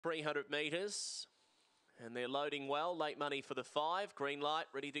300 metres. And they're loading well. Late money for the 5. Green light,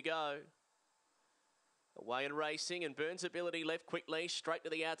 ready to go. Away and racing, and Burns Ability left quickly, straight to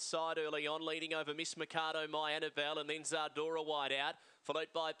the outside early on, leading over Miss Mikado, My Annabelle, and then Zardora wide out, followed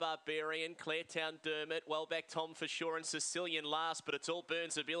by Barbarian, Claretown Dermot, well back Tom for sure, and Sicilian last, but it's all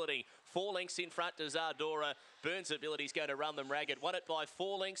Burns Ability. 4 lengths in front to Zardora. Burns Ability's going to run them ragged. Won it by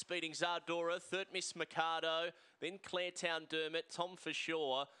 4 lengths, beating Zardora, third Miss Mikado, then Claretown Dermot, Tom for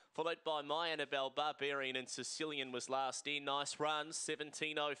sure, followed by My Annabelle, Barbarian, and Sicilian was last in. Nice run,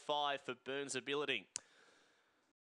 17.05 for Burns Ability.